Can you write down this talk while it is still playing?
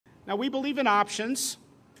Now, we believe in options,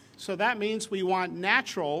 so that means we want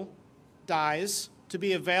natural dyes to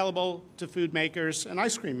be available to food makers and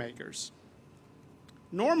ice cream makers.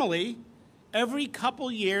 Normally, every couple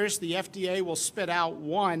years, the FDA will spit out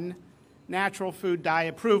one natural food dye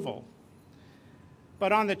approval.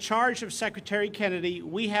 But on the charge of Secretary Kennedy,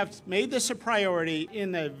 we have made this a priority.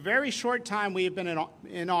 In the very short time we have been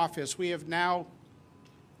in office, we have now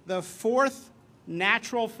the fourth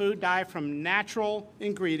natural food dye from natural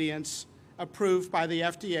ingredients approved by the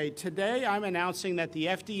FDA. Today, I'm announcing that the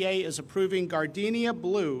FDA is approving Gardenia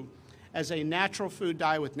Blue as a natural food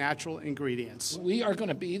dye with natural ingredients. We are going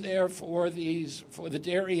to be there for the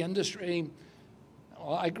dairy industry.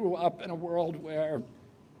 Well, I grew up in a world where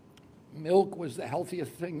milk was the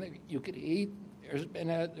healthiest thing that you could eat. There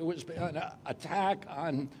was been an attack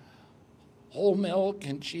on whole milk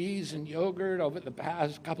and cheese and yogurt over the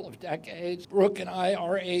past couple of decades. Brooke and I,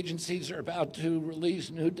 our agencies, are about to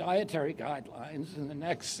release new dietary guidelines in the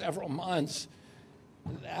next several months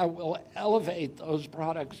that will elevate those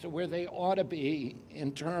products to where they ought to be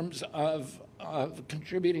in terms of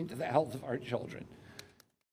contributing to the health of our children.